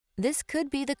This could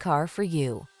be the car for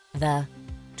you. The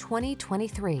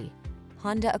 2023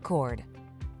 Honda Accord.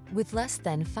 With less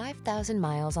than 5,000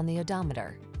 miles on the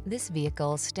odometer, this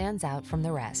vehicle stands out from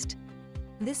the rest.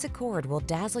 This Accord will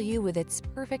dazzle you with its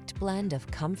perfect blend of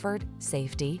comfort,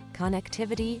 safety,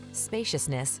 connectivity,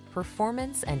 spaciousness,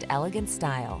 performance, and elegant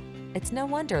style. It's no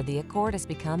wonder the Accord has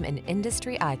become an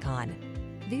industry icon.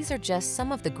 These are just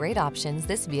some of the great options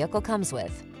this vehicle comes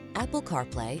with: Apple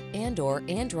CarPlay and/or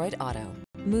Android Auto,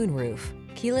 moonroof,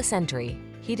 keyless entry,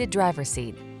 heated driver's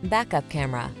seat, backup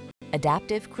camera,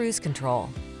 adaptive cruise control,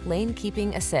 lane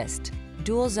keeping assist,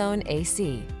 dual zone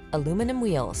AC, aluminum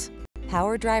wheels,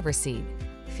 power driver's seat.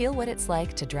 Feel what it's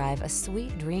like to drive a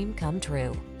sweet dream come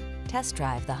true. Test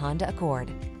drive the Honda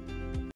Accord.